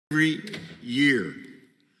Every year,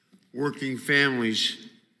 working families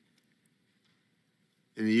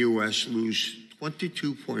in the U.S. lose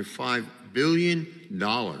 $22.5 billion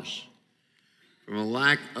from a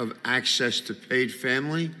lack of access to paid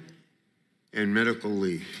family and medical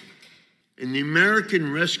leave. In the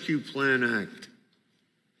American Rescue Plan Act,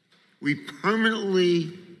 we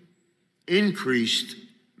permanently increased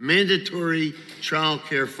mandatory child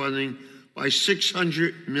care funding by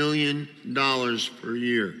 $600 million per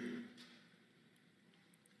year.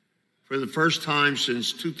 For the first time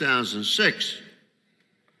since 2006,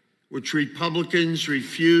 which Republicans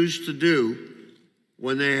refused to do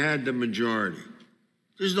when they had the majority.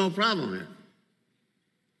 There's no problem here,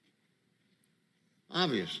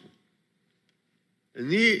 obviously.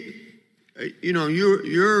 And you're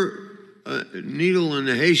a needle in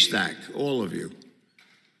the haystack, all of you.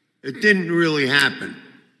 It didn't really happen.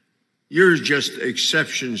 You're just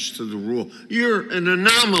exceptions to the rule. You're an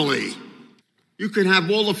anomaly. You can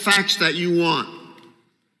have all the facts that you want.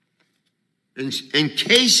 And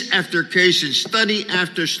case after case and study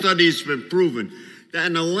after study, it's been proven that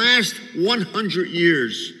in the last 100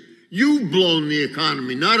 years, you've blown the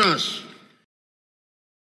economy, not us.